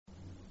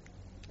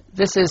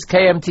This is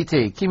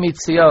KMTT, Kimi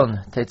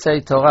Tzion,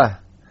 Tetzei Torah.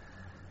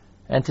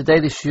 And today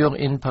the shiur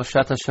in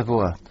Parshat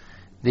HaShavua.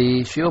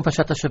 The shiur in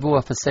Parshat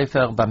HaShavua for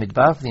Sefer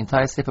Bamidbar, the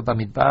entire Sefer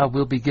Bamidbar,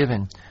 will be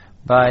given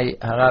by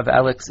Harav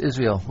Alex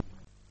Israel.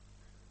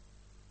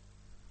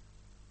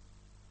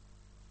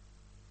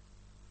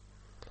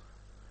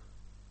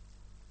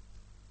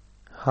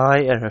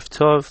 Hi, Erev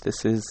Tov.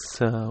 This is,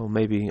 or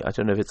maybe, I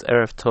don't know if it's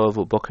Erev Tov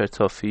or Boker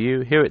Tov for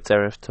you. Here it's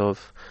Erev Tov.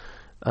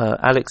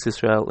 Alex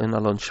Israel in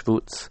Alon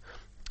Shvutz.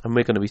 And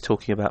we're going to be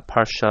talking about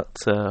Parshat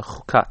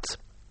Chukat.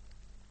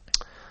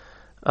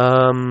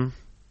 Parshat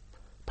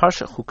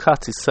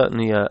Chukat is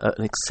certainly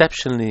an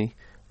exceptionally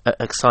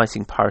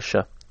exciting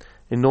parsha.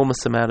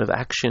 Enormous amount of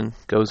action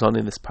goes on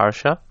in this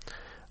parsha.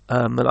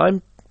 And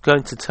I'm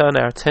going to turn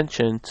our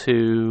attention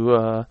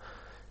to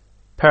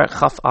Perek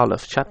Chaf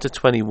Aleph, chapter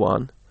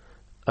 21,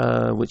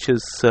 which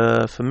has,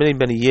 for many,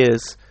 many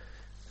years,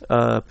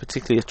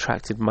 particularly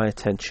attracted my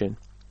attention.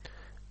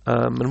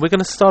 And we're going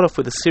to start off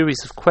with a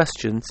series of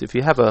questions. If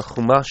you have a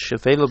Chumash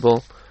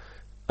available,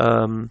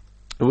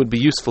 it would be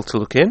useful to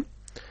look in.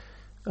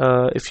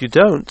 If you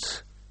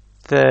don't,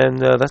 then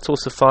that's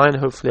also fine.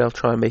 Hopefully I'll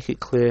try and make it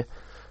clear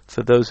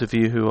for those of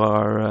you who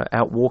are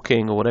out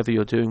walking or whatever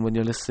you're doing when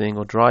you're listening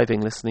or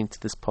driving, listening to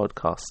this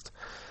podcast.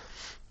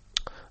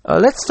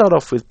 Let's start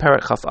off with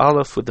Perek Chaf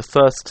Aleph, with the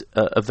first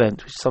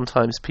event, which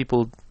sometimes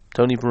people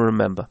don't even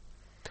remember.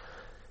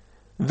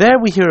 There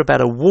we hear about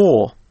a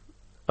war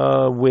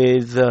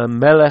with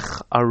Melech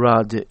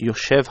Arad,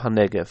 Yoshev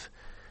HaNegev.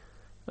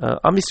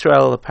 Am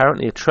Yisrael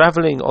apparently are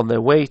traveling on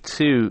their way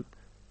to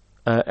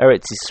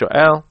Eretz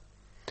Yisrael,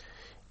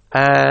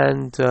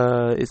 and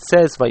it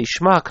says,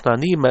 Vayishma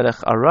Knani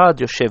Melech Arad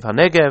Yoshev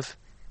HaNegev.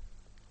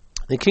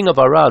 The king of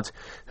Arad,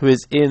 who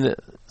is in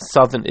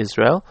southern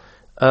Israel,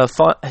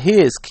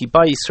 hears Ki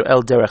ba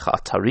Yisrael derech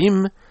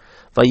atarim,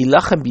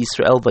 Vayilachem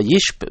b'Yisrael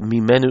vayishb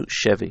mimenu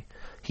shevi.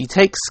 He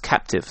takes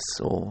captives,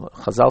 or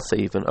Chazal say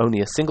even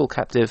only a single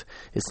captive.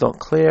 It's not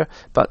clear,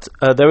 but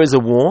there is a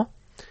war,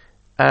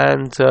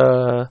 and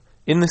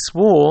in this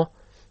war,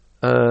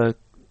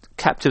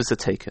 captives are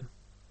taken.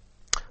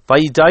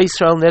 Vayida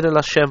Yisrael neder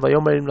Lashem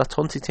vayomer im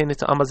laton titen et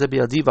ha'am hazeh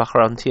biyadi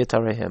v'acharanti et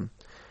areihem.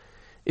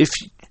 If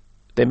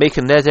they make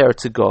a neder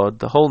to God,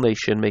 the whole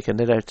nation make a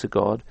neder to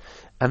God,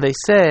 and they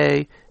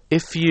say,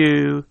 if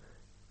you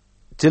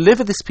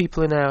deliver this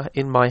people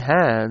in my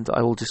hand,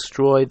 I will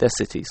destroy their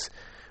cities.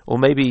 Or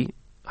maybe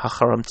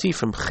Hacharamti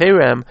from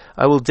Cherem,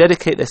 I will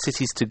dedicate their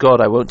cities to God.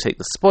 I won't take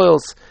the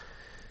spoils.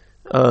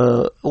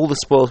 All the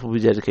spoils will be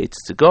dedicated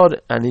to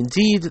God. And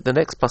indeed, the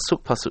next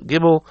pasuk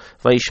Gimel,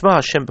 Vayishma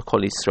Hashem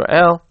b'kol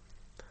Yisrael,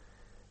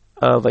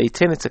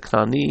 Vayiten et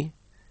Knani.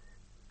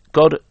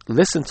 God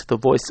listened to the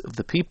voice of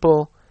the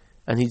people,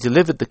 and He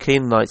delivered the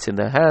Canaanites in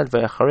their hand.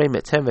 Vayacharem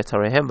etem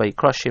v'tarehem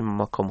vayikrashim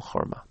makom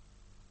chorma.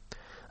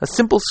 A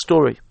simple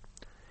story.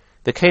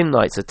 The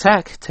Canaanites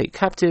attack, take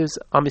captives.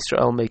 Am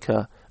Yisrael make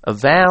a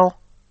vow,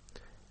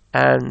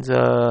 and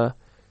that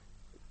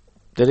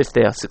if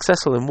they are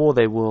successful in war,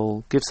 they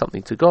will give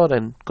something to God,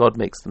 and God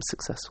makes them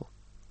successful.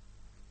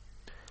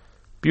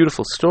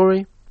 Beautiful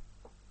story.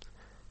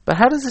 But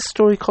how does this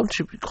story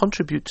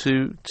contribute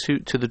to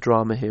the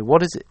drama here?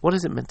 What is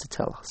it meant to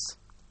tell us?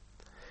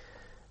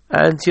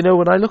 And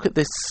when I look at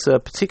this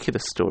particular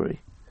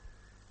story,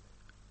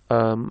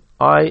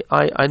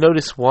 I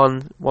notice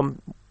one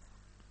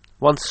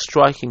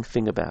striking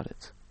thing about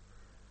it.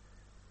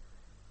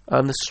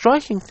 And the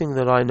striking thing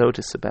that I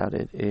notice about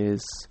it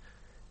is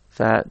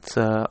that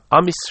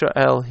Am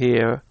Yisrael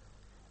here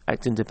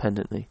act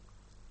independently.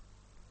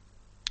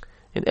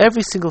 In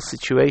every single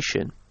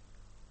situation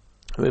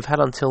we've had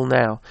until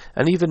now,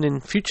 and even in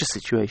future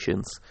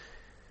situations,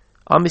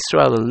 Am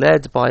Yisrael are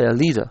led by a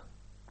leader,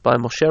 by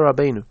Moshe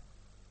Rabbeinu.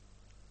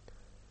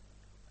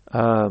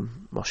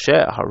 Moshe,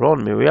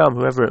 Aaron, Miriam,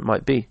 whoever it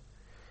might be.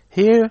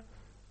 Here,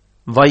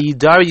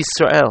 Vayidar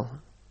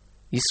Yisrael.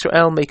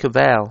 Yisrael make a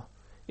vow.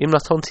 Im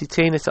laton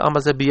titein et ha'am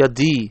hazeh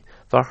biyadi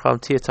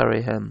v'acharanti et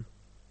areihem.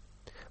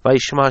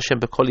 Vayishma Hashem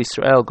b'kol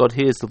Yisrael. God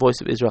hears the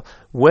voice of Israel.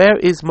 Where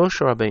is Moshe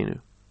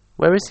Rabbeinu?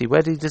 Where is he?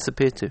 Where did he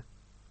disappear to?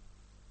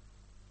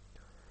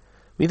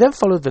 We then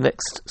follow the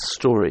next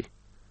story.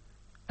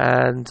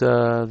 And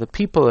the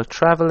people are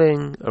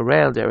traveling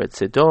around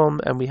Eretz Edom,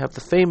 and we have the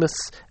famous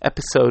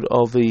episode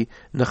of the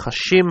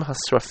Nechashim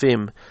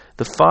Hasrafim,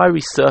 the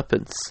fiery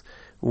serpents,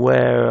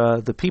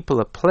 where the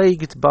people are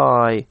plagued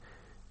by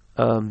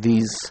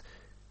these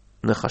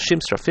Nechashim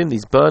Srafim,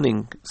 these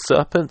burning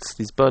serpents,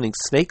 these burning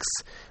snakes,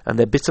 and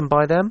they're bitten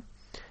by them.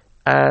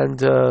 And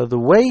the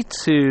way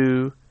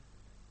to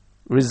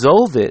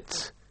resolve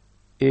it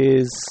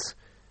is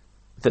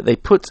that they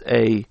put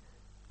a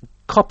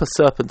copper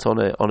serpent on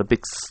a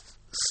big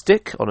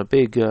stick, on a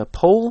big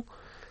pole,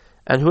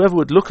 and whoever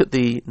would look at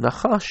the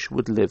Nachash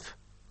would live.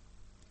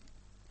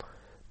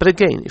 But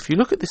again, if you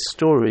look at this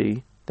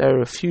story, there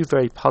are a few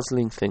very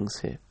puzzling things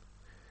here,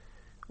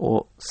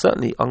 or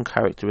certainly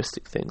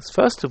uncharacteristic things.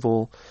 First of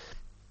all,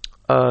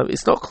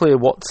 it's not clear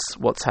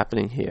what's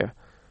happening here,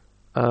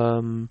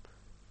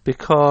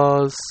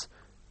 because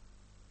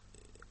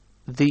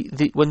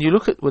when you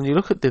look at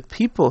the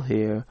people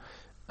here,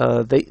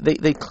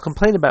 they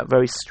complain about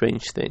very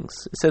strange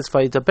things. It says,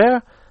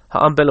 "Vayidaber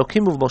ha'am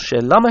belokim uv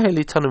Moshe lama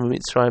helitanu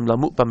mitzrayim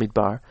lamut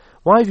bamidbar."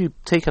 Why have you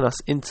taken us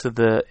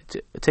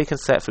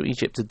out from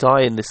Egypt to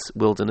die in this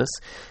wilderness?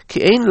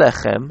 Ki ein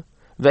lechem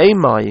ve'ein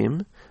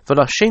mayim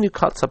v'nafshenu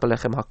katza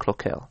belechem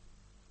haklokel.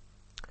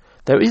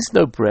 There is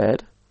no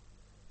bread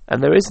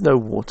and there is no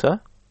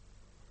water,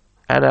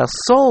 and our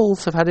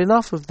souls have had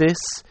enough of this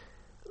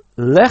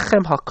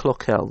lechem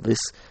haklokel. This,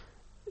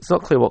 it's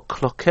not clear what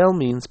klokel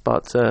means,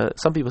 but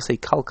some people say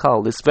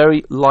kalkal, this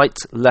very light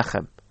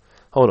lechem.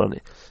 Hold on,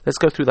 let's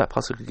go through that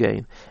pasuk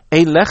again.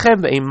 Ein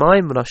lechem ve'ein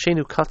mayim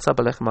v'nafshenu katza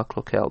belechem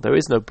haklokel. There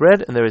is no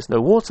bread and there is no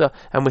water,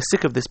 and we're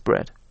sick of this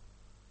bread.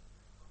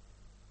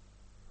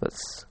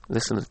 Let's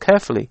listen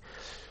carefully.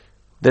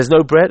 There's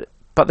no bread,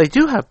 but they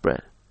do have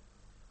bread.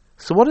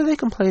 So what are they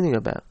complaining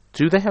about?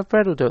 Do they have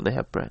bread or don't they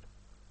have bread?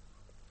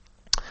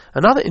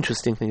 Another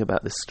interesting thing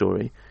about this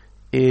story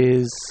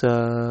is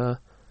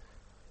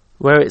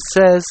where it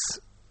says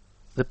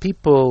the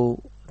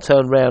people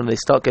turn around and they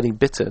start getting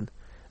bitten.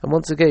 And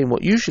once again,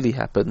 what usually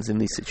happens in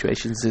these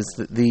situations is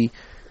that the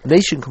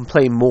nation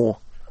complain more.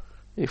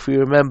 If we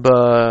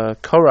remember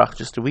Korach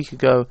just a week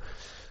ago,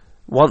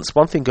 once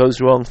one thing goes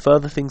wrong,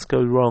 further things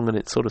go wrong, and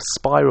it sort of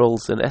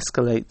spirals and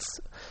escalates.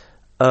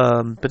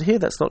 But here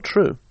that's not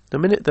true. The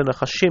minute the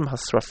Nachashim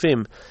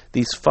Hasrafim,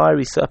 these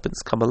fiery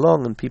serpents, come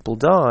along and people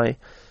die,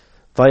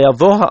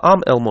 Vayavo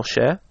ha'am el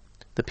Moshe,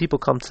 the people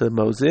come to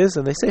Moses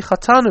and they say,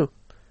 Chatanu,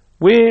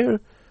 we've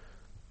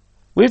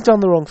done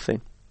the wrong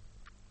thing.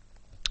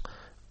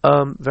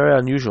 Very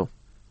unusual.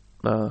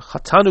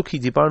 Chatanu ki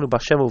dibarnu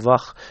b'Hashem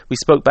uvach, we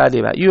spoke badly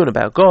about you and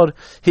about God.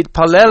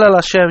 Hitpalel el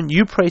Hashem,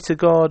 you pray to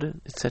God,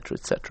 etc.,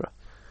 etc.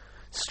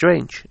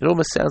 Strange. It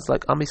almost sounds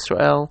like Am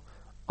Yisrael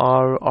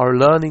are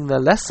learning their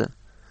lesson.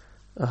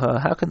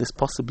 How can this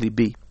possibly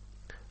be?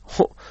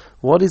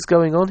 What is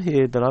going on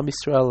here that Am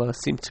Yisrael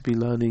seem to be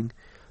learning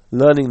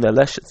their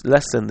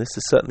lesson? This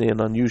is certainly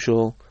an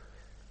unusual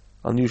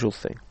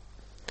thing.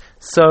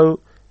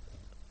 So,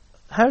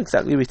 how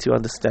exactly are we to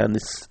understand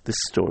this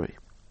story?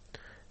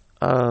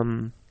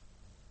 There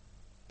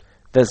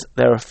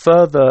are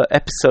further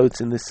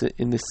episodes in this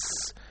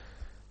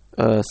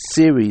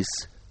series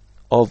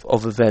of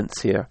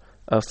events here.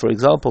 For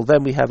example,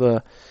 then we have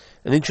an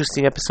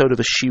interesting episode of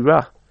a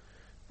shira.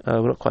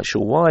 We're not quite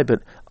sure why,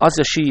 but Az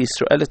yashi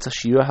Yisrael et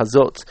hashira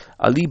hazot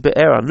ali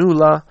be'er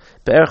anula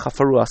be'er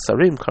chafaru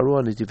asarim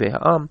karua nidivei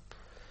ha'am.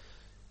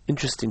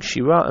 Interesting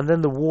shira, and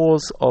then the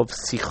wars of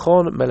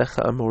Sichon melech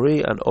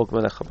ha'amori and Og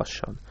melech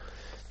ha'bashan.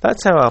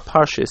 That's how our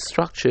parsha is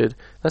structured.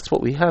 That's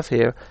what we have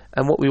here,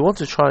 and what we want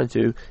to try and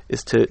do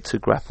is to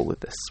grapple with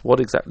this. What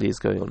exactly is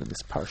going on in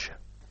this parsha?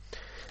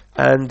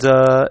 And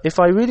if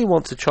I really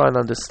want to try and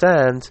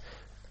understand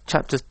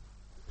chapter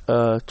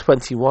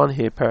 21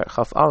 here, Perek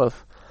Chaf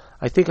Aleph,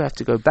 I think I have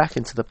to go back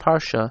into the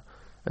parsha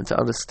and to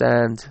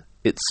understand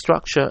its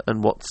structure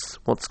and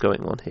what's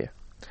going on here.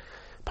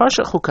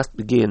 Parshat Chukas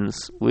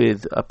begins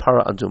with a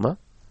para aduma.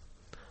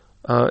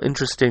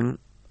 Interesting.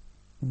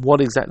 What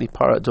exactly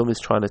para aduma is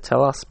trying to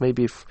tell us?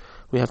 Maybe if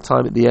we have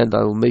time at the end,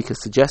 I will make a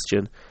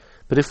suggestion.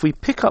 But if we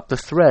pick up the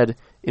thread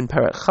in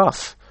Perek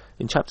Chaf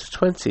in chapter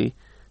 20,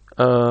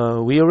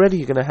 we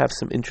already are going to have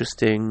some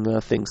interesting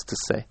things to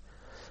say.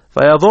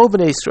 Vayavo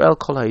b'nei Yisrael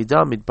kol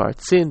ha'ida midbar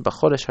tzin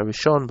b'chodesh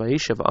harishon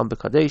vayishev am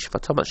b'kadesh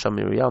v'tamat sham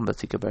Miriam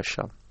v'tikaber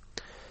sham.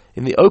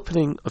 In the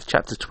opening of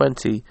chapter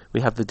 20,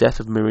 we have the death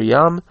of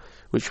Miriam,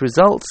 which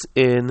results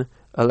in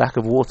a lack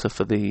of water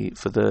for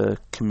the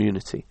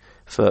community,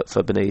 for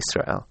b'nei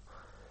Yisrael.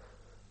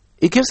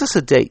 It gives us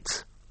a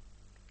date.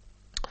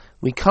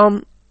 We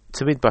come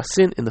to Midbar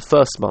Sin in the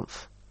first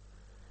month.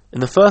 In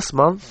the first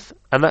month,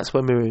 and that's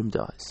when Miriam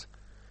dies.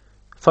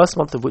 First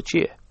month of which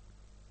year?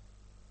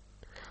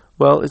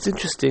 Well, it's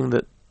interesting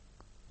that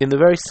in the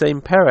very same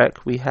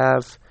Perek we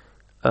have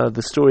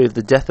the story of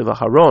the death of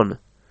Aharon.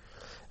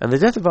 And the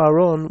death of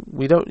Aharon,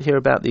 we don't hear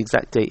about the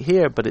exact date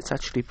here, but it's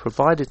actually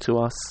provided to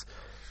us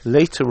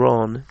later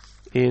on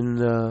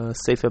in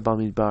Sefer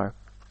Bamidbar.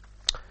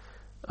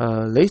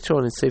 Later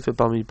on in Sefer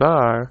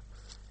Bamidbar,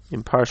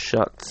 in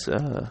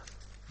Parshat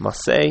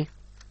Masei,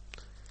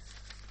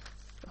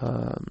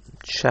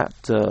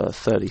 chapter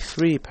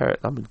 33,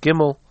 Perek Lamed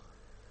Gimel,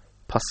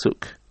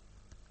 Pasuk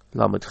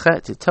Lamed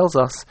Chet, it tells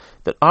us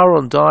that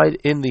Aaron died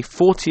in the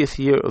 40th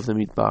year of the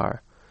Midbar.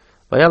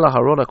 Vayala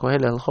Haron HaKohen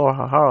Elchor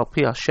Hahar Al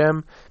Pi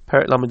Hashem,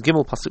 Perek Lamed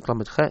Gimel, Pasuk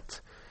Lamed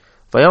Chet.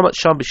 Vayamat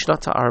Sham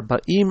Bishnata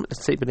Arba'im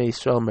L'tzei B'nei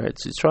Yisrael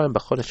Meretz Yisrael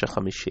B'chodesh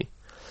HaChamishi.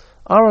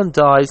 Aaron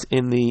dies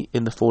in the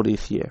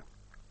 40th year.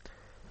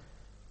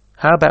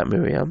 How about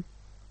Miriam?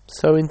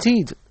 So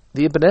indeed,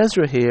 the Ibn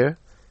Ezra here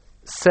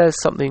says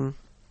something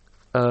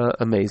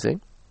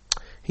amazing.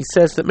 He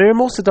says that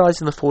Miriam also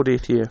dies in the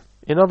 40th year.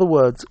 In other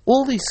words,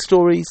 all these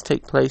stories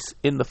take place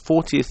in the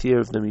 40th year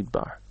of the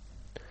Midbar.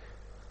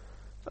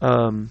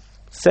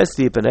 Says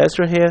the Ibn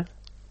Ezra here,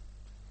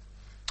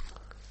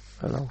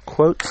 and I'll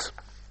quote,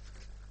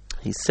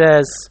 he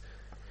says,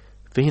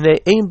 והנה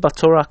אין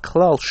בתורה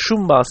כלל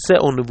שום מעשה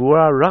או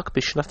נבואה רק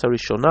בשנת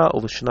הראשונה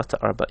או בשנת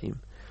ה-40.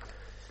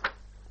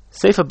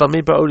 Sefer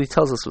Bamidbar only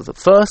tells us of the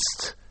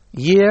first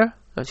year,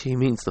 actually he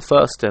means the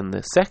first and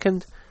the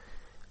second,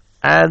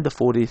 and the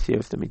 40th year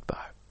of the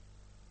Midbar.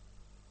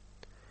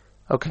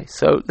 Okay,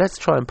 so let's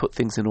try and put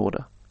things in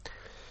order.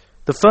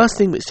 The first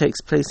thing which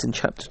takes place in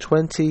chapter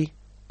 20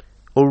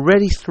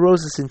 already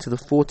throws us into the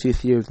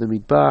 40th year of the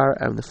Midbar,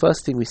 and the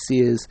first thing we see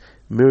is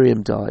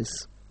Miriam dies.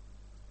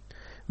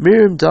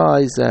 Miriam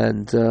dies,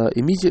 and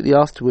immediately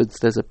afterwards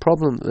there's a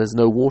problem that there's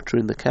no water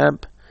in the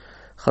camp.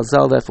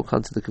 Chazal therefore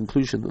come to the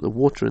conclusion that the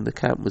water in the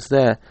camp was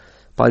there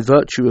by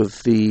virtue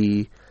of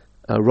the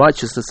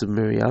righteousness of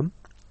Miriam.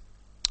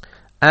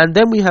 And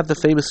then we have the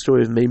famous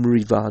story of Mei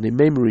Merivah. And in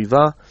Mei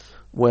Merivah,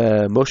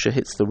 where Moshe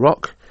hits the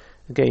rock,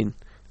 again,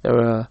 there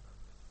are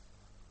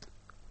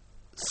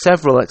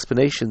several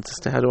explanations as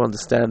to how to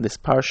understand this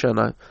parsha, and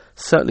I'm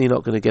certainly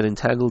not going to get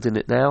entangled in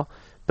it now.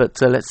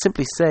 But let's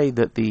simply say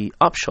that the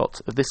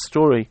upshot of this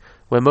story,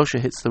 where Moshe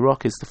hits the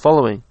rock, is the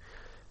following: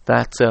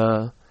 that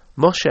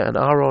Moshe and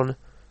Aaron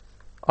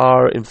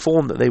are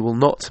informed that they will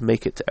not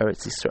make it to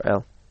Eretz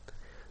Yisrael.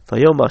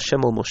 Vayom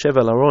Hashem el Moshe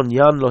vel Aaron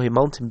yan lo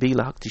himaltim bi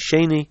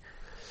lahaktisheni.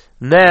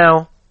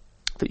 Now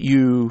that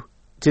you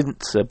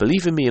didn't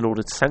believe in me in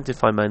order to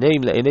sanctify my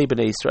name, le'enei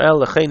bnei Yisrael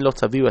lechein lo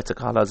taviu et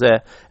hakal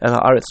hazeh el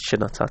haaretz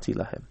shenatati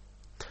lahem.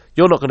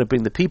 You're not going to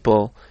bring the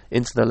people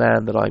into the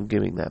land that I'm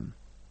giving them.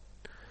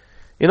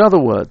 In other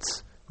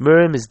words,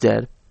 Miriam is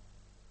dead.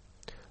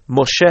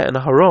 Moshe and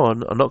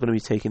Aaron are not going to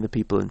be taking the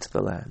people into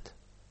the land.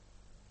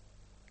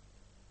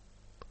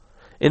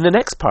 In the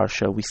next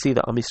parsha, we see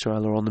that Am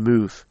Yisrael are on the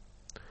move.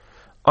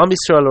 Am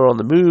Yisrael are on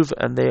the move,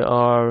 and they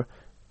are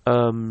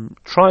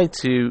trying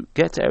to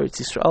get to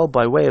Eretz Yisrael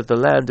by way of the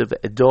land of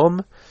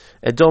Edom.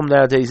 Edom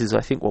nowadays is,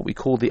 I think, what we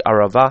call the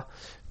Arava,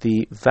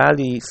 the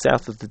valley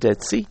south of the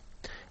Dead Sea.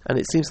 And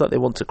it seems like they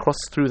want to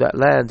cross through that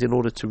land in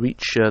order to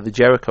reach the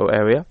Jericho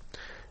area,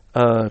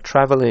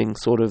 traveling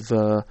sort of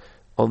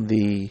on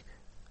the...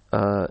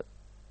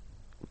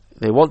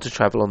 They want to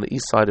travel on the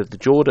east side of the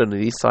Jordan, the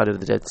east side of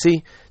the Dead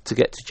Sea, to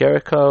get to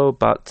Jericho,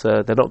 but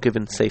they're not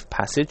given safe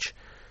passage.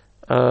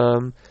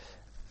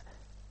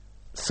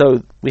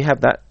 So we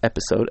have that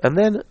episode, and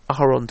then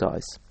Aharon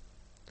dies.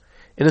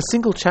 In a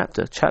single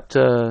chapter,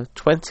 chapter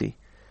 20,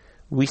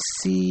 we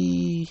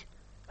see,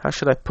 how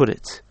should I put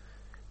it?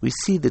 We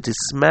see the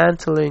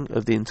dismantling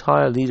of the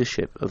entire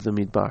leadership of the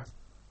Midbar.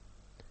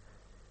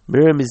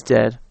 Miriam is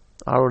dead,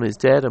 Aaron is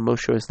dead, and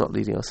Moshe is not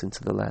leading us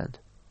into the land.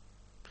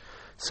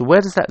 So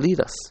where does that lead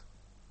us?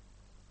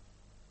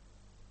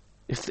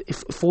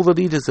 If all the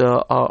leaders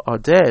are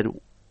dead,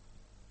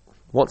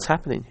 what's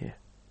happening here?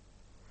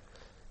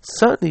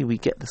 Certainly we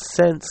get the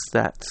sense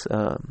that,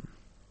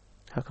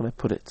 how can I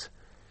put it?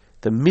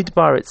 The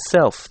Midbar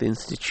itself, the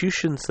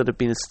institutions that have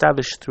been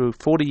established through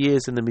 40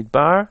 years in the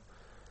Midbar,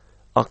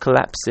 are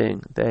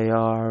collapsing.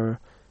 They're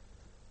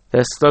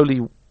slowly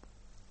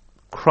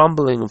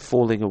crumbling and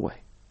falling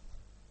away.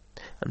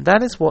 And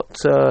that is what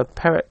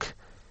Perek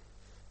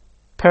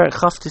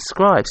Chaf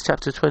describes,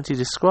 chapter 20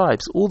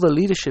 describes. All the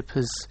leadership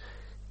is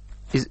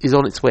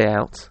on its way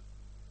out,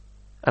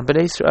 and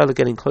Bnei Israel are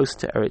getting closer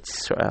to Eretz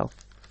Yisrael.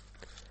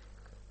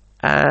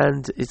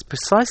 And it's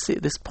precisely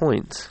at this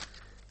point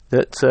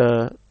that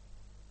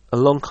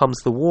along comes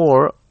the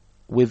war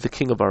with the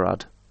king of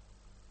Arad.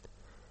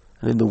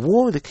 And in the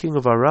war with the king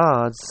of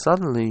Arad,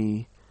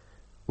 suddenly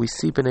we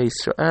see Bnei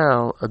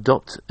Israel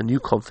adopt a new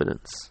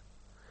confidence.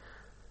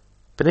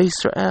 Bnei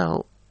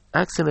Israel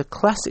acts in a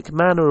classic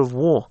manner of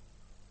war,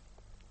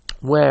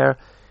 where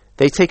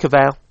they take a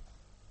vow.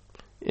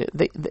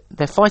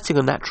 They're fighting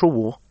a natural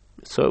war,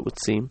 so it would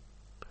seem.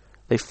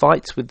 They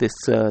fight with this,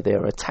 they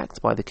are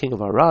attacked by the king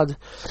of Arad.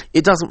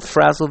 It doesn't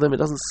frazzle them, it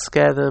doesn't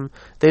scare them.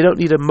 They don't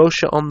need a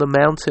Moshe on the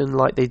mountain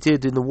like they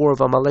did in the war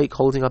of Amalek,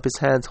 holding up his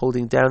hands,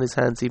 holding down his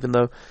hands, even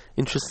though,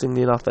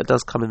 interestingly enough, that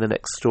does come in the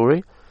next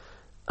story.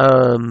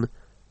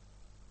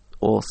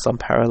 Or some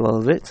parallel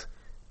of it.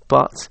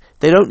 But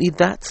they don't need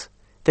that.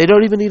 They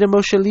don't even need a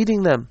Moshe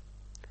leading them.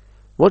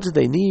 What do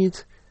they need?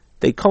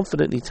 They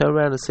confidently turn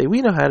around and say,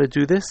 we know how to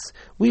do this.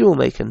 We will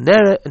make a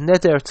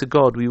neder to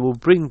God. We will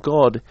bring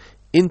God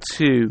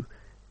into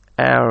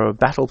our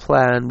battle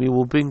plan. We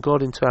will bring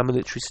God into our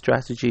military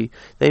strategy.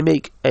 They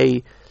make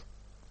a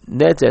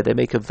neder, they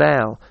make a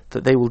vow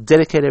that they will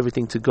dedicate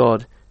everything to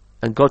God,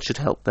 and God should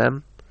help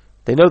them.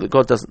 They know that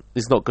God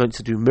is not going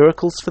to do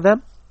miracles for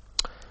them,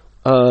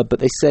 but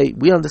they say,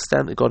 we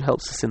understand that God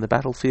helps us in the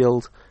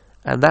battlefield,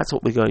 and that's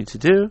what we're going to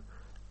do.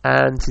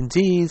 And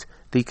indeed,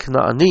 the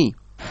Kanaani,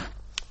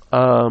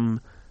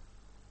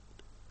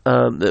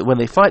 when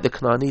they fight the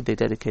Kanaani, they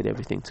dedicate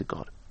everything to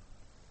God.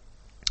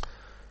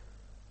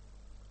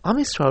 Am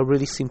Yisrael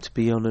really seem to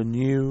be on a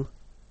new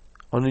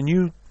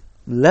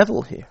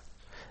level here.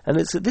 And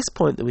it's at this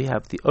point that we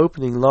have the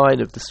opening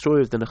line of the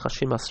story of the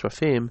Nechashim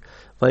Asrafim,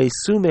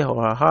 Vayisu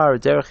mehorahar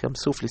derech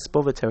yamsuf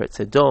lispovet eretz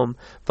Edom,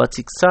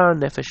 vatiksar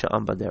nefesh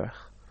ha'am baderech.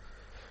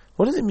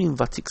 What does it mean,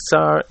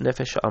 vatiksar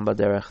nefesh ha'am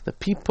baderech? The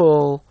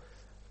people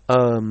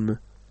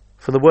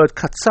from the word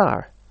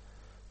katsar.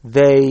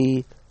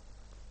 Their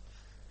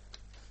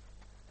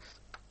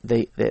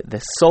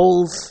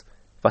souls,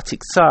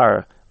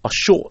 vatiksar, are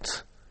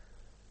short.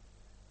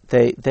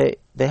 They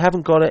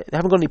haven't got it. They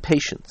haven't got any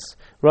patience.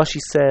 Rashi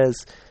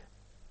says,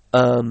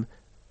 "Lashon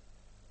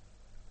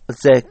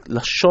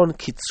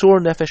kitzur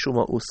nefesh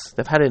u'ma'us."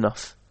 They've had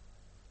enough.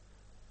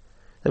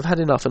 They've had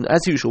enough, and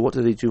as usual, what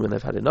do they do when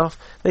they've had enough?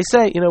 They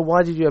say,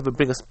 why did you ever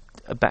bring us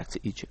back to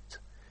Egypt?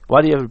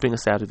 Why do you ever bring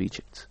us out of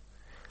Egypt?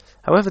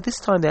 However, this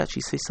time they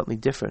actually say something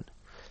different.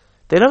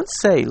 They don't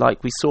say,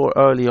 like we saw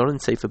earlier on in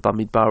Sefer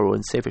Bamidbar or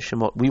in Sefer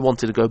Shemot, we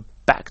wanted to go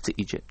back to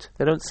Egypt.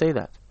 They don't say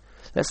that.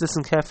 Let's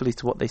listen carefully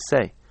to what they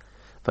say.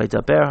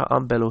 Vaydaber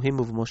ha'am be'Elohim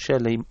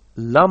u'v'Moshe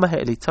lama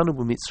ha'elitanu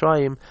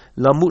b'Mitzrayim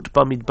lamut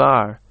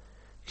b'Midbar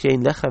ki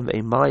ein lechem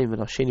ve'ein mayim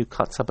v'nashenu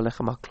katza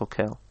b'lechem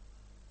ha'klokel.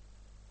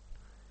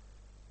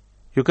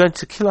 You're going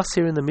to kill us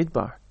here in the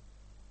Midbar.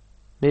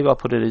 Maybe I'll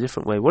put it a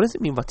different way. What does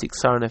it mean,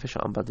 Vatiksar nefesh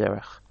ha'am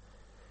b'derech?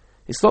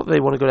 It's not that they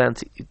want to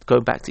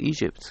go back to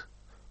Egypt,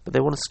 but they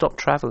want to stop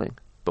travelling.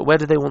 But where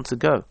do they want to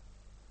go?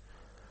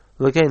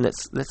 Well, again,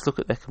 let's look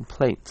at their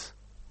complaint.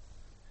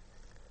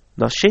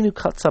 Nashenu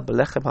katza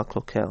b'lechem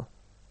ha'klokel.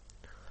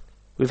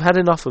 We've had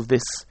enough of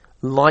this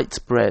light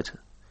bread.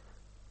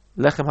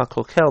 Lechem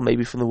ha'klokel,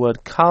 maybe from the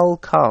word kal,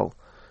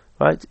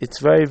 right? It's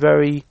very,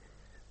 very,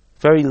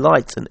 very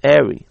light and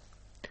airy.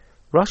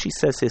 Rashi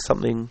says here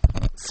something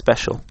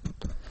special.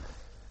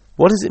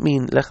 What does it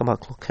mean, lechem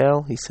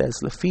ha'klokel? He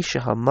says,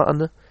 Lefisha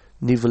ha'man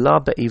nivla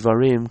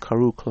be'ivarim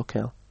karu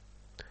klokel.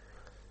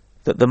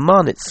 That the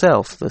man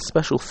itself, the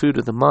special food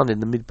of the man in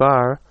the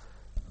Midbar,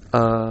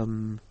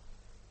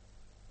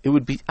 it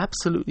would be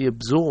absolutely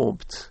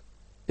absorbed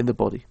in the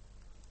body.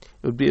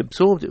 It would be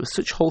absorbed. It was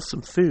such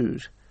wholesome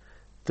food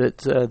that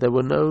there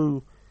were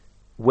no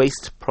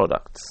waste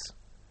products.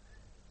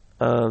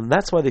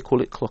 That's why they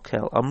call it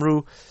klokel.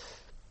 Amru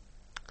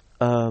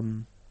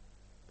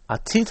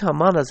Atid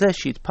haman hazeh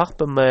shitpach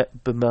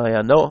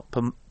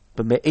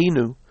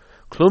b'me'enu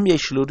klum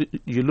yesh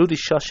yilud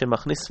isha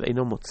shemachnis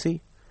ve'eno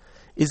motzi.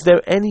 Is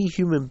there any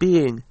human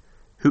being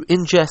who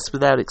ingests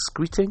without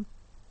excreting?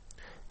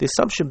 The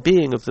assumption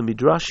being of the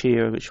Midrash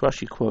here, which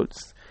Rashi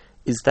quotes,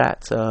 is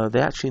that they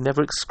actually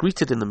never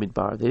excreted in the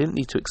Midbar. They didn't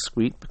need to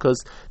excrete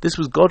because this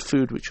was God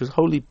food, which was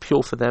wholly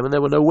pure for them, and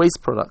there were no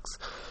waste products.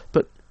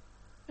 But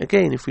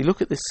again, if we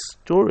look at this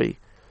story,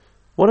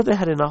 what have they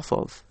had enough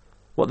of?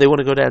 What, they want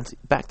to go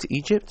back to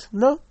Egypt?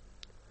 No.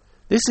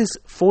 This is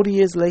 40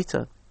 years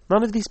later.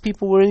 None of these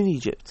people were in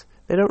Egypt.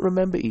 They don't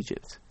remember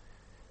Egypt.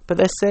 But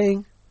they're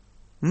saying,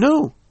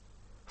 no,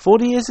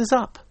 40 years is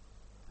up.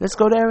 Let's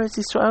go to Eretz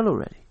Yisrael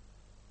already.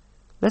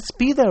 Let's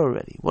be there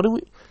already. What do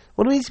we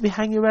need to be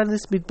hanging around in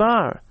this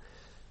Midbar?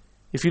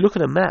 If you look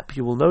at a map,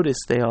 you will notice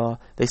they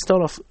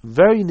start off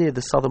very near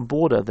the southern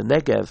border, the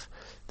Negev,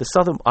 the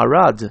southern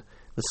Arad,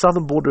 the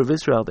southern border of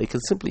Israel. They can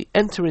simply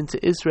enter into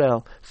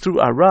Israel through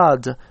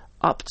Arad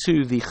up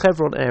to the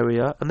Hebron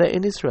area, and they're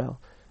in Israel.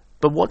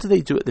 But what do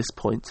they do at this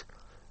point?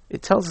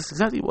 It tells us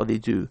exactly what they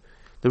do.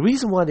 The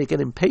reason why they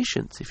get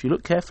impatient, if you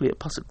look carefully at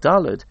Pasuk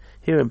Daled,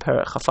 here in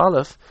Perek Chaf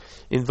Aleph,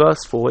 in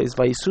verse 4, is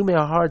Vayisume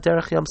Ahar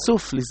Derech Yam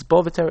Suf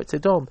Lizbov et Eretz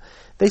Edom.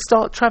 They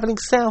start travelling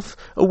south,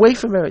 away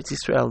from Eretz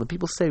Yisrael, and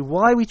people say,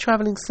 why are we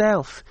travelling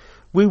south?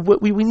 We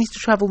need to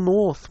travel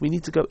north. We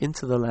need to go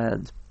into the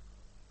land.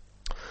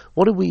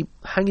 What are we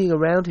hanging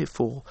around here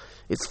for?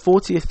 It's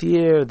 40th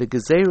year, the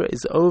Gezerah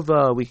is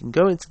over, we can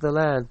go into the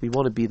land, we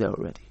want to be there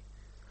already.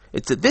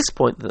 It's at this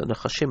point that the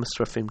Nechashim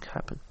Asrafim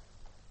happen.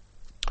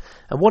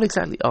 And what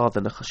exactly are the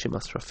Nechashim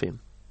Asrafim?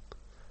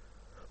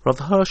 Rav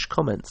Hirsch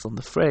comments on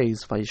the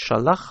phrase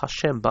Vayishalach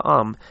Hashem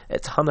Ba'am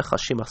et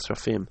HaNechashim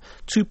Asrafim.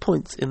 2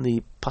 points in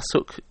the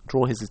Pasuk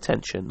draw his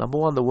attention. Number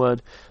one, the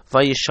word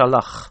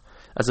Vayishalach,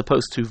 as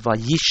opposed to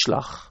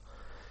Vayishlach.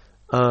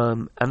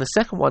 And the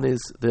second one is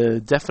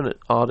the definite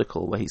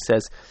article where he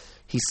says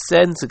he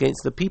sends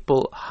against the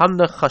people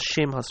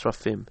HaNechashim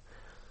Asrafim.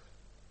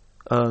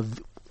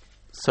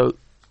 So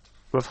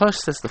Rav Hirsch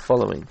says the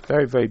following,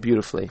 very, very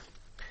beautifully.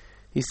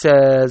 He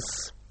says,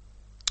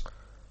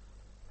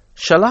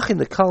 Shalach in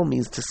the Kal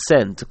means to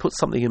send, to put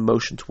something in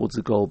motion towards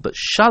a goal, but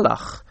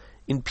Shalach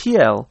in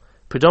PL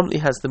predominantly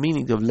has the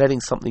meaning of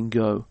letting something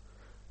go,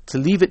 to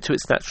leave it to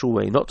its natural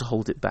way, not to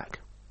hold it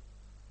back.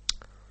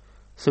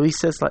 So he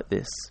says like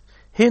this,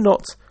 here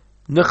not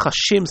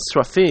Nechashim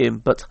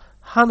Srafim, but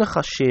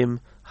HaNechashim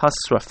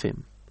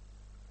Hasrafim.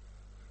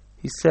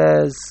 He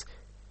says,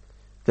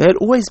 there had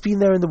always been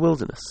there in the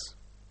wilderness.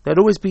 There had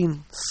always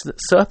been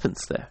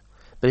serpents there.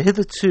 But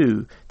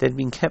hitherto they had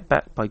been kept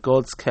back by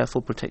God's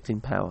careful protecting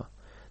power.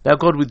 Now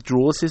God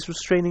withdraws his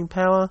restraining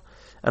power,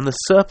 and the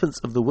serpents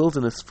of the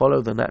wilderness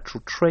follow the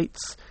natural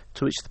traits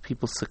to which the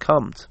people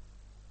succumbed.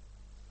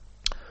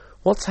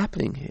 What's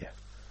happening here?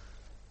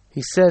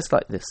 He says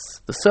like this,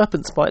 the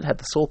serpent's bite had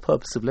the sole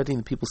purpose of letting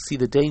the people see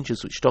the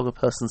dangers which dog a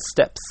person's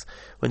steps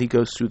when he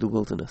goes through the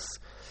wilderness,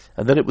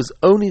 and that it was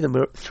only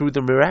through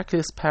the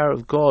miraculous power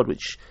of God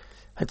which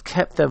had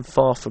kept them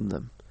far from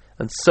them.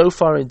 And so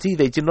far, indeed,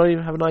 they did not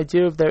even have an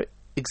idea of their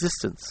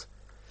existence.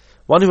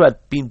 One who had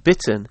been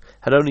bitten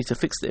had only to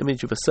fix the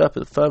image of a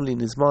serpent firmly in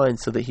his mind,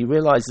 so that he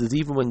realizes that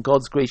even when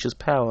God's gracious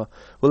power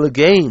will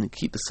again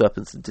keep the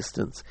serpents at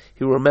distance,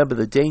 he will remember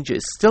the danger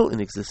is still in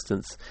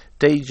existence,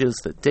 dangers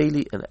that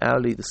daily and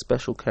hourly the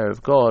special care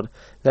of God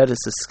let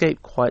us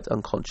escape quite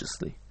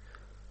unconsciously.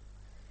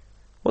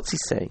 What's he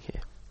saying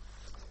here?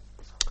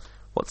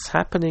 What's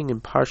happening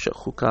in Parshat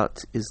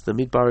Chukat is the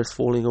Midbar is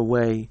falling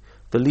away,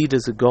 the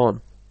leaders are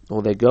gone,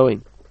 or they're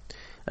going,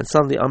 and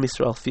suddenly Am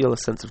Yisrael feel a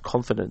sense of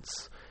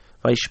confidence.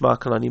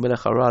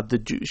 The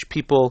Jewish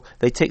people,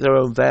 they take their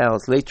own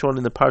vows. Later on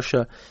in the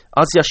Parsha,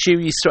 Az Yashir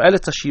Yisrael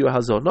et Hashir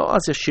Hazor, not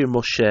Az Yashir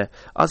Moshe,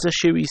 Az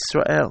Yashir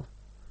Yisrael.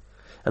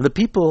 And the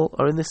people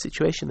are in this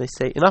situation, they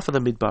say, enough of the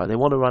Midbar, they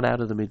want to run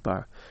out of the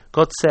Midbar.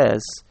 God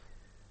says,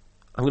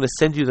 I'm going to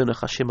send you the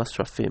Nechashim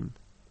Asrafim.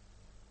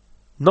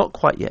 Not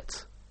quite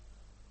yet.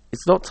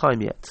 It's not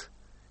time yet.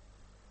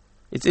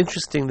 It's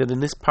interesting that in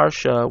this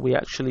Parsha, we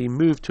actually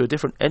move to a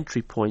different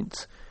entry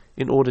point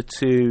in order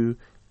to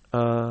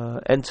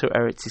enter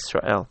Eretz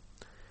Yisrael.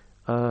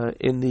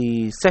 In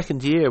the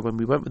second year, when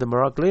we went with the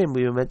Meraglim,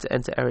 we were meant to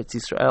enter Eretz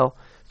Yisrael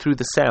through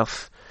the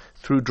south,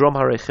 through Drom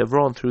Harei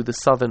Chevron, through the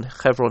southern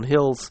Chevron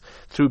hills,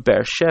 through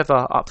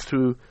Beersheba, up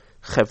through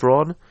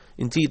Chevron.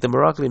 Indeed, the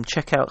Meraglim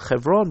check out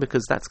Chevron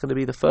because that's going to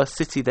be the first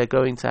city they're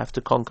going to have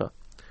to conquer.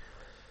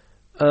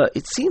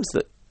 It seems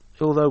that,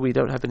 although we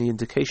don't have any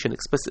indication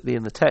explicitly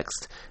in the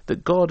text,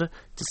 that God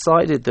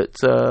decided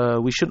that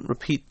we shouldn't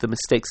repeat the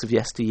mistakes of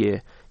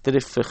yesteryear. That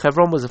if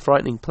Chevron was a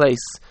frightening place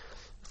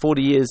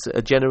 40 years,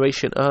 a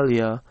generation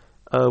earlier,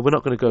 we're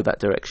not going to go that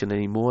direction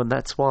anymore, and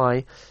that's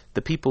why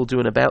the people do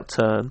an about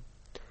turn,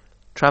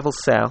 travel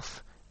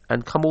south,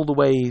 and come all the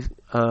way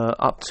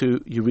up to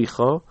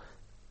Yericho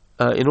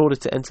in order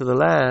to enter the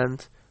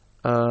land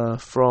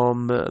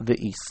from the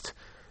east.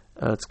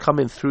 To come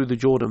in through the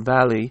Jordan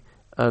Valley,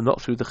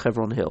 not through the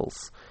Chevron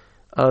hills.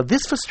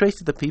 This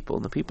frustrated the people,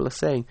 and the people are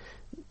saying,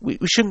 we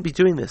shouldn't be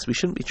doing this, we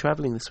shouldn't be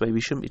travelling this way,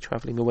 we shouldn't be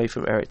travelling away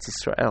from Eretz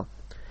Yisrael.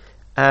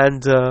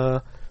 And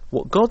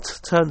what God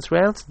turns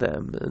round to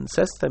them and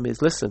says to them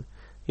is, listen,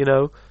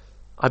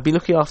 I've been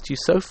looking after you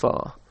so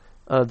far.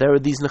 There are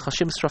these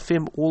Nechashim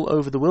Srafim all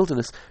over the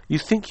wilderness. You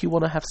think you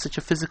want to have such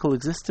a physical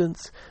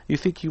existence? You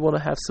think you want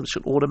to have such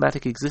an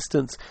automatic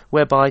existence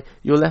whereby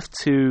you're left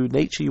to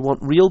nature? You want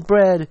real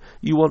bread?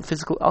 You want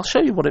physical? I'll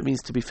show you what it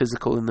means to be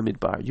physical in the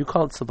Midbar. You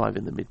can't survive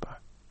in the Midbar.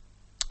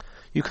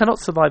 You cannot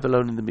survive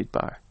alone in the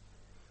Midbar.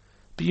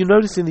 But you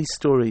notice in these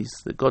stories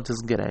that God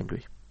doesn't get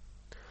angry.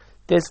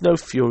 There's no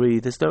fury,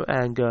 there's no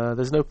anger,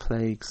 there's no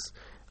plagues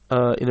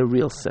in a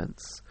real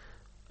sense.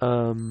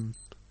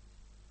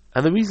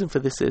 And the reason for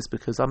this is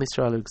because Am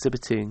Yisrael are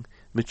exhibiting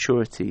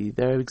maturity,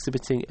 they're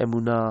exhibiting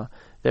emunah,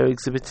 they're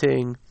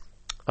exhibiting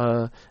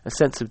a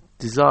sense of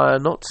desire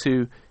not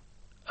to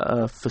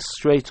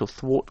frustrate or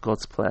thwart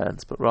God's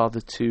plans, but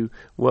rather to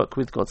work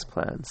with God's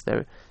plans.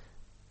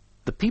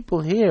 The people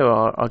here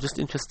are just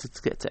interested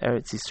to get to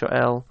Eretz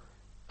Yisrael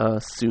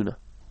sooner.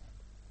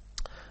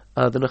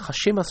 The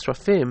Nechashim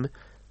Asrafim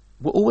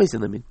were always in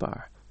the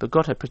Midbar, but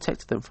God had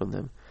protected them from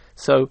them.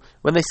 So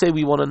when they say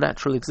we want a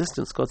natural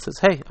existence, God says,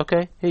 hey,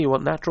 okay, here you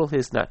want natural,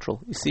 here's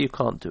natural. You see, you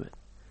can't do it.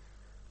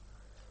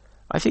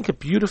 I think a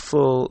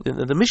beautiful,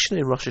 the Mishnah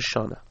in Rosh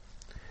Hashanah,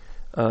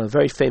 a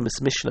very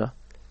famous Mishnah,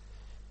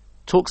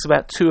 talks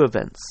about two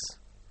events.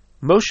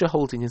 Moshe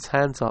holding his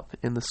hands up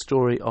in the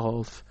story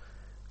of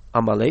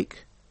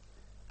Amalek,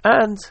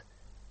 and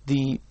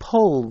the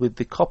pole with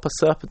the copper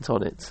serpent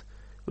on it,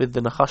 with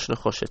the Nachash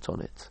Nechoshet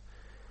on it.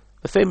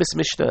 The famous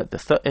Mishnah at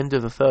the end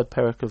of the third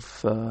parak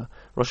of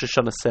Rosh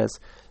Hashanah says,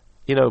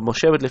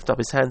 Moshe would lift up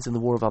his hands in the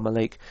war of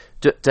Amalek.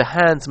 Do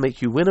hands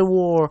make you win a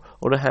war,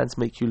 or do hands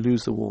make you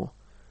lose a war?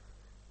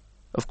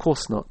 Of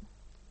course not.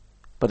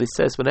 But it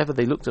says whenever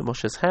they looked at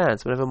Moshe's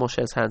hands, whenever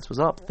Moshe's hands was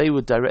up, they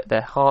would direct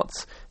their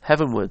hearts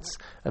heavenwards,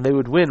 and they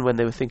would win when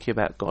they were thinking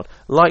about God.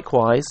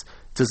 Likewise,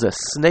 does a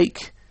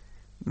snake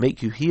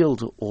make you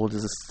healed, or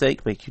does a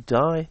snake make you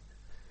die?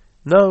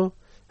 No.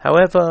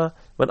 However,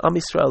 when Am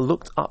Yisrael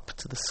looked up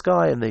to the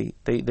sky and they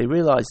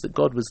realized that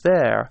God was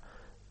there,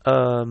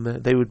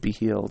 they would be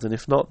healed, and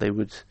if not, they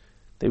would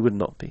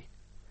not be.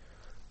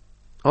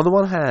 On the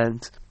one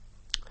hand,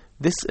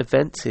 this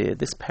event here,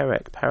 this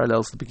perek,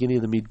 parallels the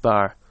beginning of the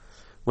Midbar,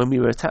 when we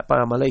were attacked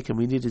by Amalek and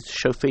we needed to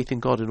show faith in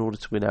God in order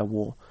to win our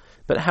war.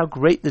 But how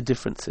great the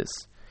difference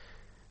is.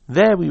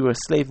 There we were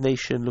a slave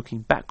nation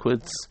looking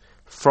backwards,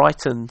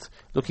 frightened,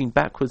 looking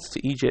backwards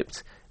to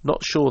Egypt,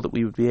 not sure that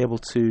we would be able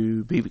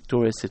to be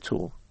victorious at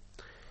all.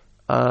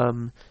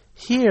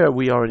 Here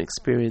we are an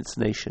experienced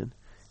nation.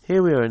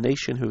 Here we are a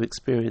nation who have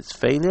experienced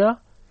failure,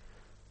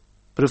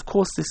 but of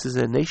course this is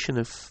a nation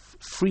of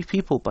free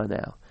people by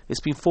now. It's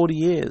been 40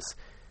 years.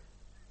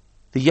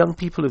 The young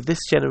people of this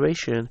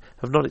generation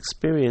have not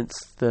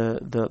experienced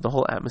the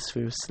whole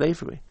atmosphere of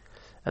slavery.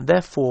 And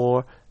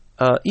therefore,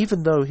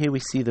 even though here we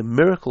see the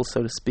miracle,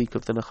 so to speak,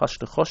 of the Nachash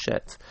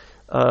Nechoshet,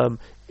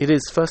 it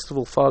is, first of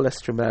all, far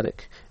less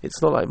dramatic.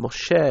 It's not like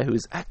Moshe, who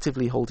is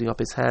actively holding up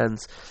his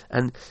hands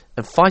and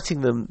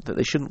fighting them that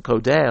they shouldn't go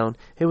down.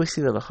 Here we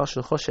see the Nachash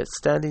and Choshet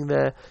standing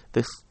there,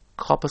 this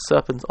copper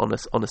serpent on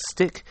a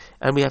stick,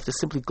 and we have to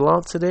simply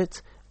glance at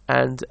it,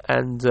 and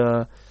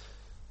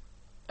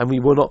we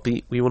will not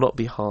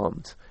be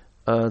harmed.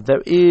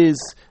 There is,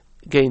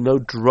 again, no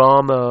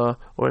drama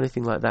or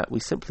anything like that. We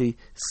simply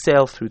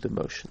sail through the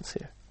motions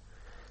here.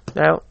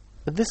 Now,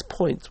 at this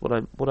point,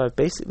 what I've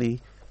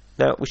basically...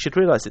 Now, we should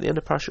realize at the end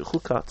of Parashat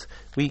Chukat,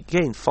 we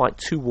again fight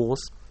two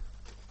wars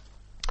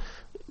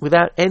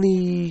without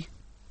any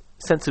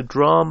sense of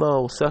drama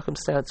or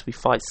circumstance. We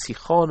fight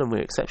Sichon, and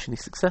we're exceptionally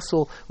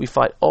successful. We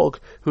fight Og,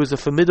 who is a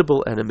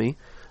formidable enemy,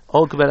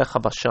 Og Melech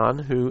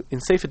HaBashan, who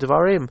in Sefer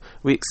Devarim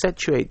we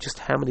accentuate just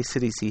how many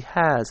cities he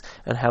has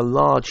and how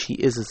large he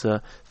is as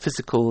a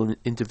physical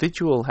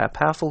individual, how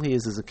powerful he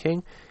is as a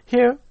king.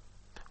 Here,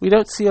 we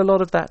don't see a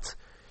lot of that.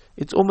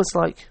 It's almost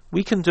like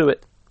we can do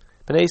it.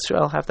 Bnei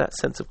Israel have that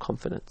sense of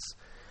confidence.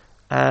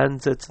 And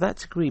to that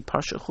degree,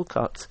 Parshat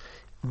Chukat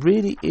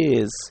really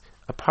is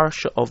a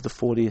parsha of the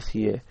 40th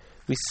year.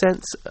 We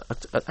sense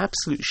an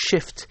absolute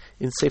shift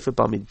in Sefer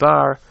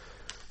Bamidbar.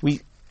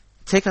 We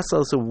take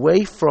ourselves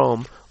away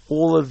from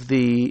all of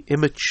the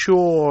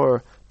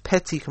immature,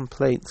 petty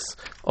complaints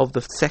of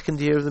the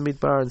second year of the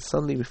Midbar, and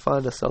suddenly we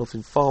find ourselves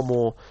in far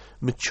more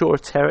mature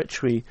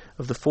territory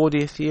of the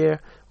 40th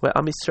year, where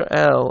Am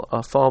Yisrael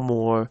are far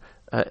more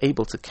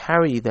able to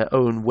carry their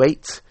own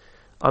weight.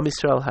 Am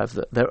Yisrael have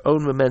their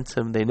own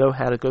momentum. They know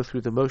how to go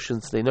through the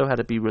motions. They know how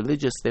to be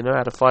religious. They know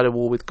how to fight a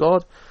war with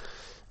God.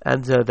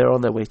 And they're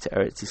on their way to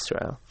Eretz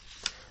Yisrael.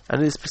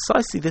 And it is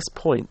precisely this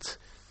point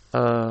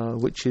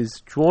which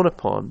is drawn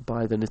upon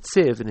by the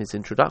Netziv in his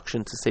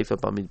introduction to Sefer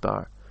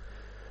Bamidbar,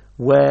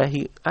 where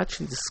he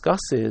actually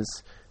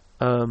discusses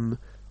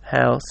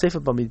how Sefer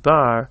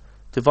Bamidbar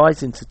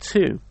divides into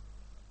two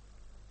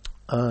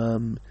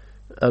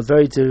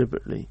very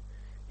deliberately.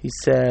 He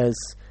says,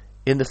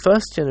 in the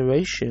first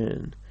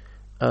generation,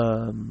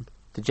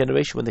 the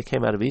generation when they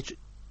came out of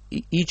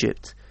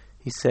Egypt,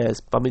 he says,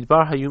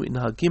 Bamidbar hayu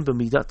inhagim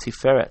b'midat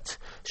tiferet,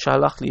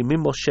 shalach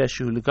liyimim Moshe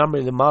shu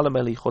legamrei lemala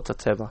melichot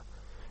hateva.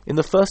 In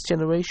the first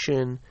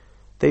generation,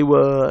 they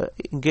were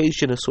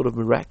engaged in a sort of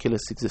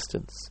miraculous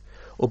existence.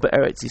 Or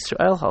be'eretz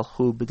Yisrael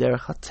halchu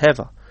b'derech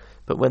hateva.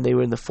 But when they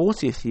were in the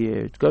 40th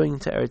year, going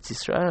to Eretz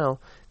Yisrael,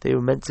 they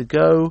were meant to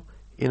go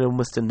in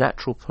almost a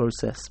natural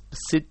process.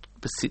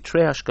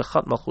 B'sitrei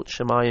hashgachat malchut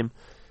shemayim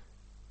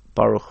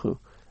baruch hu.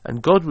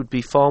 And God would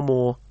be far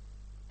more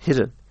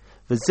hidden.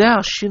 V'zeh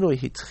hashinoi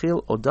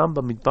hitchil odam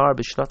b'midbar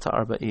b'shnat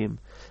ha'arba'im.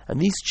 And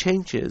these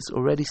changes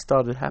already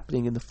started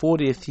happening in the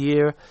 40th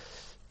year,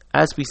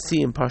 as we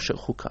see in Parshat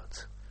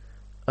Chukat.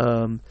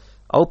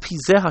 Al pi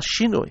zeh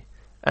hashinoi.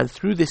 And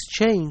through this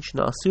change,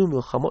 na'asu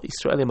milchamot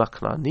Yisrael im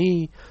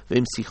Hakna'ani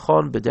v'im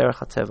Sichon b'derech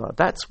hateva.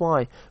 That's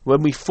why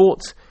when we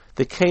fought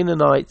the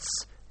Canaanites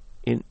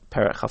in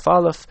Perek Chaf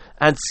Aleph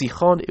and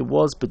Sichon, it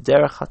was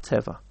b'derech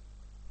hateva.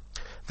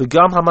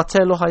 V'gam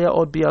hamateh lo haya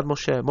od biad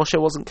Moshe. Moshe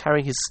wasn't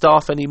carrying his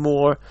staff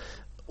anymore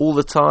all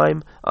the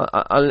time,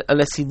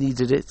 unless he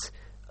needed it.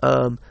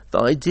 The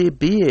idea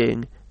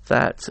being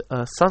that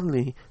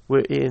suddenly we're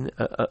in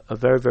a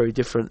very, very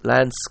different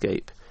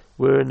landscape.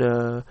 We're in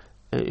a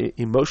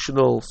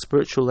emotional,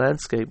 spiritual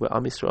landscape where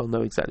Am Yisrael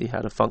know exactly how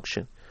to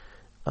function.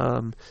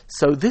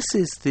 So this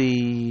is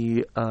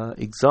the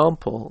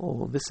example,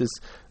 or this is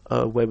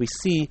where we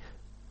see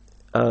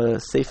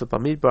Sefer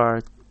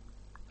Bamidbar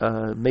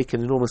make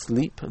an enormous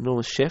leap,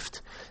 enormous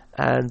shift.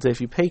 And if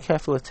you pay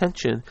careful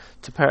attention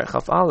to Perek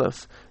Chaf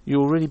Aleph, you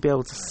will really be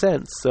able to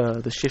sense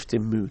the shift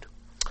in mood.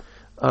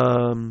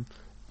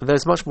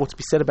 There's much more to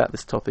be said about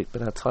this topic,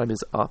 but our time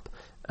is up.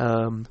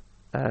 And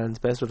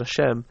Be'ezrat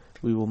Hashem,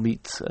 we will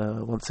meet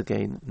once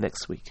again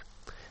next week.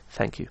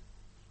 Thank you.